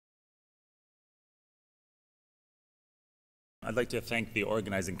I'd like to thank the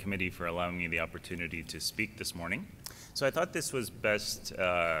organizing committee for allowing me the opportunity to speak this morning. So I thought this was best,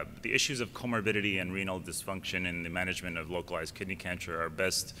 the issues of comorbidity and renal dysfunction in the management of localized kidney cancer are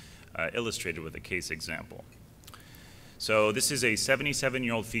best illustrated with a case example. So this is a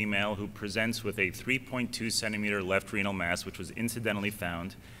 77-year-old female who presents with a 3.2 centimeter left renal mass, which was incidentally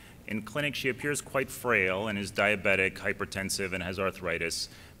found. In clinic, she appears quite frail and is diabetic, hypertensive, and has arthritis,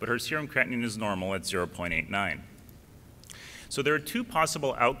 but her serum creatinine is normal at 0.89. So there are two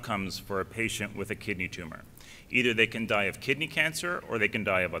possible outcomes for a patient with a kidney tumor. Either they can die of kidney cancer or they can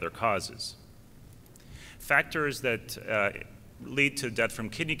die of other causes. Factors that lead to death from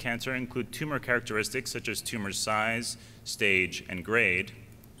kidney cancer include tumor characteristics such as tumor size, stage, and grade.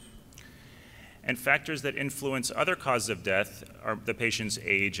 And factors that influence other causes of death are the patient's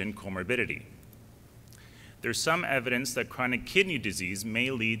age and comorbidity. There's some evidence that chronic kidney disease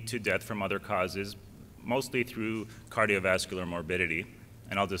may lead to death from other causes, mostly through cardiovascular morbidity,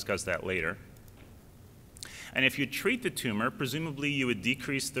 and I'll discuss that later. And if you treat the tumor, presumably you would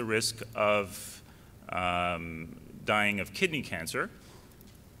decrease the risk of dying of kidney cancer.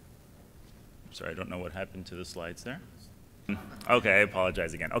 Sorry, I don't know what happened to the slides there. Okay, I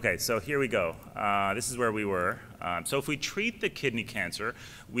apologize again. Okay, so here we go. This is where we were. So if we treat the kidney cancer,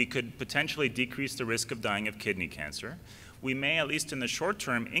 we could potentially decrease the risk of dying of kidney cancer. We may, at least in the short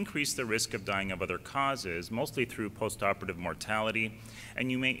term, increase the risk of dying of other causes, mostly through postoperative mortality,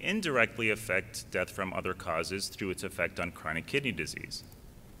 and you may indirectly affect death from other causes through its effect on chronic kidney disease.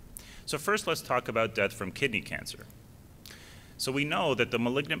 So first, let's talk about death from kidney cancer. So we know that the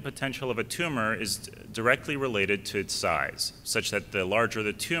malignant potential of a tumor is directly related to its size, such that the larger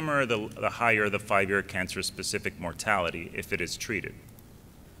the tumor, the higher the 5-year cancer-specific mortality if it is treated.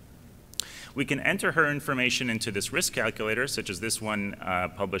 We can enter her information into this risk calculator, such as this one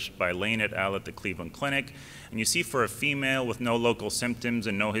published by Lane et al. At the Cleveland Clinic. And you see for a female with no local symptoms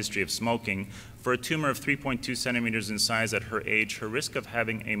and no history of smoking, for a tumor of 3.2 centimeters in size at her age, her risk of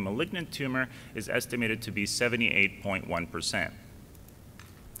having a malignant tumor is estimated to be 78.1%.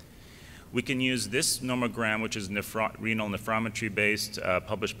 We can use this nomogram, which is renal nephrometry based,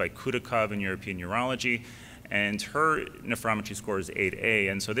 published by Kudakov in European Urology. And her nephrometry score is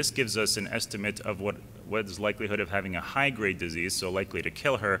 8A, and so this gives us an estimate of what is likelihood of having a high-grade disease, so likely to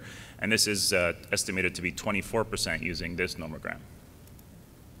kill her, and this is estimated to be 24% using this nomogram.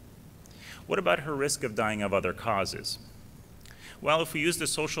 What about her risk of dying of other causes? Well, if we use the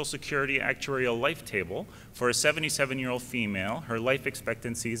Social Security actuarial life table, for a 77-year-old female, her life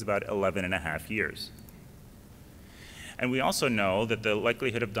expectancy is about 11.5 years. And we also know that the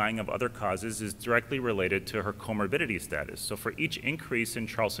likelihood of dying of other causes is directly related to her comorbidity status. So for each increase in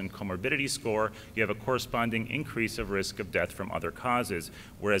Charlson comorbidity score, you have a corresponding increase of risk of death from other causes,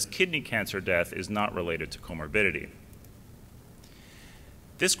 whereas kidney cancer death is not related to comorbidity.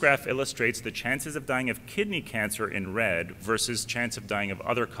 This graph illustrates the chances of dying of kidney cancer in red versus chance of dying of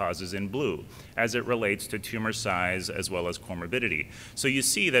other causes in blue, as it relates to tumor size as well as comorbidity. So you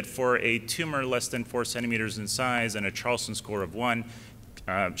see that for a tumor less than 4 centimeters in size and a Charlson score of 1,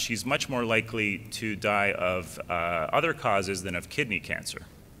 she's much more likely to die of other causes than of kidney cancer.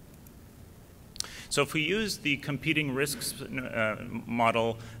 So if we use the competing risks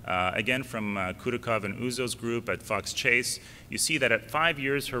model, again from Kudakov and Uzo's group at Fox Chase, you see that at 5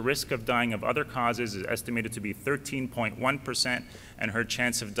 years, her risk of dying of other causes is estimated to be 13.1%, and her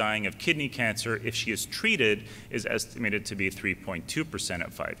chance of dying of kidney cancer, if she is treated, is estimated to be 3.2%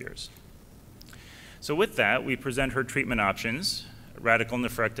 at 5 years. So with that, we present her treatment options: radical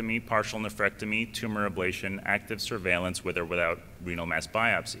nephrectomy, partial nephrectomy, tumor ablation, active surveillance with or without renal mass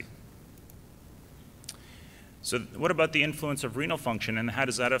biopsy. So what about the influence of renal function, and how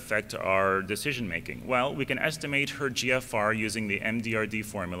does that affect our decision making? Well, we can estimate her GFR using the MDRD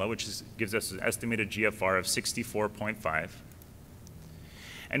formula, which gives us an estimated GFR of 64.5.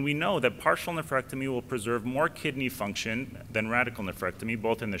 And we know that partial nephrectomy will preserve more kidney function than radical nephrectomy,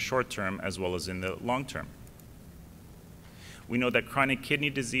 both in the short term as well as in the long term. We know that chronic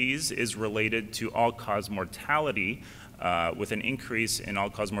kidney disease is related to all-cause mortality, with an increase in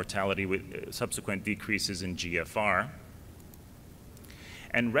all-cause mortality with subsequent decreases in GFR.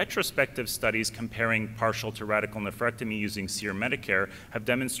 And retrospective studies comparing partial to radical nephrectomy using SEER Medicare have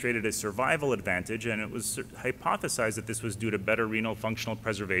demonstrated a survival advantage, and it was hypothesized that this was due to better renal functional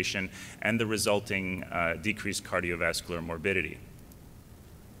preservation and the resulting decreased cardiovascular morbidity.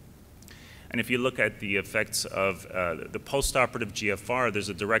 And if you look at the effects of the postoperative GFR, there's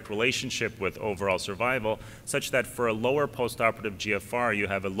a direct relationship with overall survival, such that for a lower postoperative GFR, you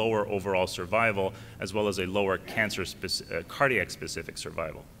have a lower overall survival, as well as a lower cardiac-specific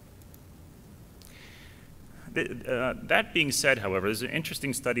survival. That being said, however, there's an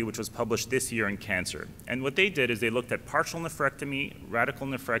interesting study which was published this year in Cancer. And what they did is they looked at partial nephrectomy, radical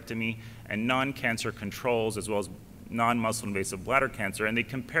nephrectomy, and non-cancer controls, as well as non-muscle invasive bladder cancer, and they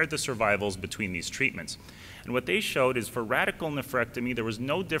compared the survivals between these treatments. And what they showed is for radical nephrectomy, there was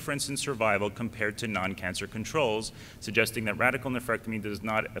no difference in survival compared to non-cancer controls, suggesting that radical nephrectomy does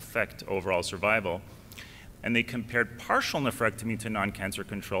not affect overall survival. And they compared partial nephrectomy to non-cancer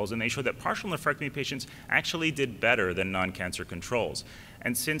controls, and they showed that partial nephrectomy patients actually did better than non-cancer controls.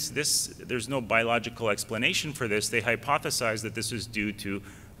 And since there's no biological explanation for this, they hypothesized that this is due to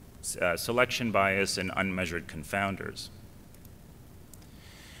selection bias and unmeasured confounders.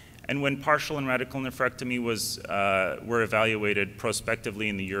 And when partial and radical nephrectomy were evaluated prospectively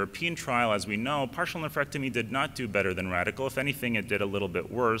in the European trial, as we know, partial nephrectomy did not do better than radical. If anything, it did a little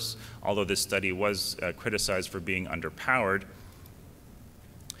bit worse, although this study was criticized for being underpowered.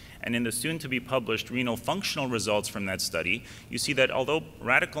 And in the soon-to-be-published renal functional results from that study, you see that although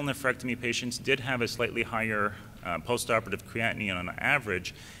radical nephrectomy patients did have a slightly higher postoperative creatinine on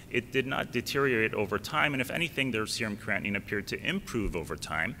average, it did not deteriorate over time, and if anything, their serum creatinine appeared to improve over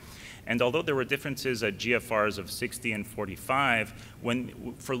time. And although there were differences at GFRs of 60 and 45,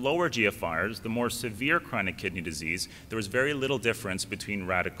 for lower GFRs, the more severe chronic kidney disease, there was very little difference between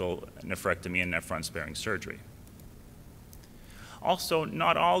radical nephrectomy and nephron-sparing surgery. Also,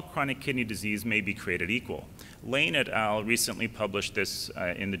 not all chronic kidney disease may be created equal. Lane et al. Recently published this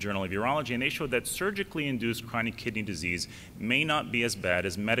in the Journal of Urology, and they showed that surgically induced chronic kidney disease may not be as bad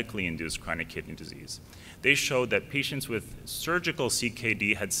as medically induced chronic kidney disease. They showed that patients with surgical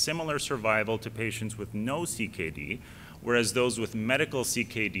CKD had similar survival to patients with no CKD, whereas those with medical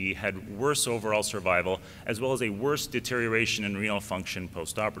CKD had worse overall survival, as well as a worse deterioration in renal function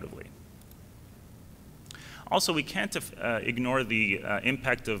postoperatively. Also, we can't ignore the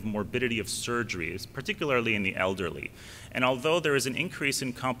impact of morbidity of surgeries, particularly in the elderly. And although there is an increase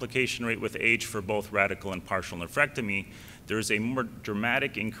in complication rate with age for both radical and partial nephrectomy, there is a more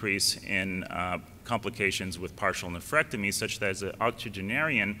dramatic increase in complications with partial nephrectomy, such that as an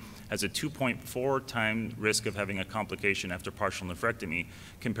octogenarian has a 2.4 times risk of having a complication after partial nephrectomy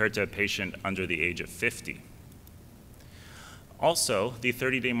compared to a patient under the age of 50. Also, the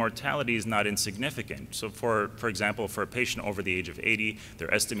 30-day mortality is not insignificant. So for example, for a patient over the age of 80,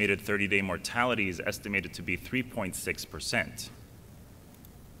 their estimated 30-day mortality is estimated to be 3.6%.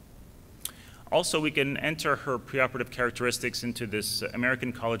 Also, we can enter her preoperative characteristics into this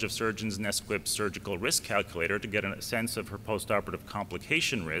American College of Surgeons NSQIP surgical risk calculator to get a sense of her postoperative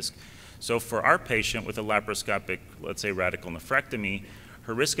complication risk. So for our patient with a laparoscopic, let's say radical nephrectomy,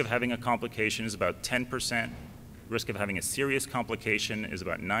 her risk of having a complication is about 10%. Risk of having a serious complication is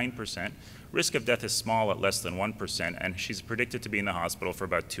about 9%. Risk of death is small at less than 1%, and she's predicted to be in the hospital for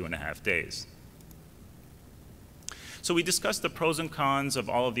about 2.5 days. So we discussed the pros and cons of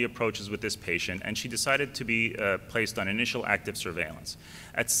all of the approaches with this patient, and she decided to be placed on initial active surveillance.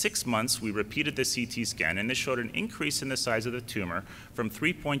 At 6 months, we repeated the CT scan, and this showed an increase in the size of the tumor from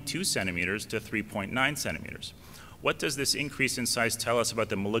 3.2 centimeters to 3.9 centimeters. What does this increase in size tell us about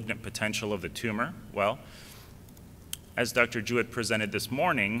the malignant potential of the tumor? Well, as Dr. Jewett presented this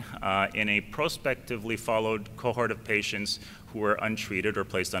morning, in a prospectively followed cohort of patients who were untreated or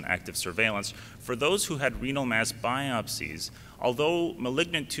placed on active surveillance, for those who had renal mass biopsies, although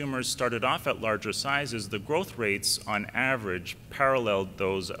malignant tumors started off at larger sizes, the growth rates on average paralleled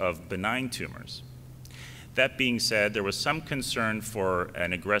those of benign tumors. That being said, there was some concern for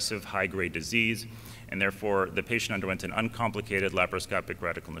an aggressive high-grade disease, and therefore the patient underwent an uncomplicated laparoscopic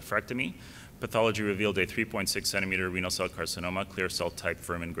radical nephrectomy. Pathology revealed a 3.6 centimeter renal cell carcinoma, clear cell type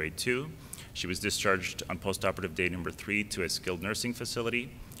Furman grade 2. She was discharged on postoperative day number 3 to a skilled nursing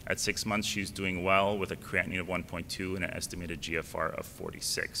facility. At 6 months, she's doing well with a creatinine of 1.2 and an estimated GFR of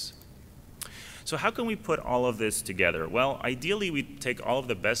 46. So how can we put all of this together? Well, ideally, we take all of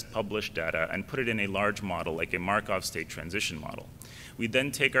the best published data and put it in a large model, like a Markov state transition model. We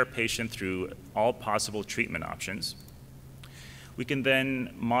then take our patient through all possible treatment options. We can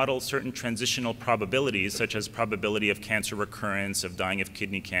then model certain transitional probabilities, such as probability of cancer recurrence, of dying of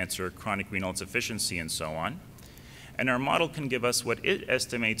kidney cancer, chronic renal insufficiency, and so on. And our model can give us what it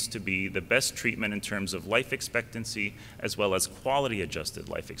estimates to be the best treatment in terms of life expectancy, as well as quality-adjusted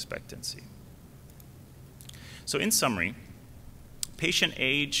life expectancy. So in summary, patient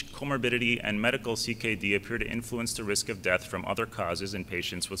age, comorbidity, and medical CKD appear to influence the risk of death from other causes in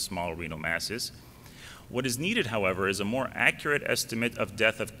patients with small renal masses. What is needed, however, is a more accurate estimate of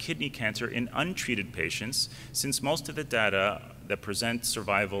death of kidney cancer in untreated patients, since most of the data that present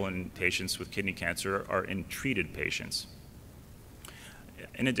survival in patients with kidney cancer are in treated patients.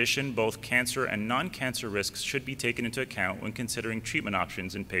 In addition, both cancer and non-cancer risks should be taken into account when considering treatment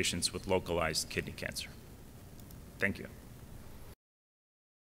options in patients with localized kidney cancer. Thank you.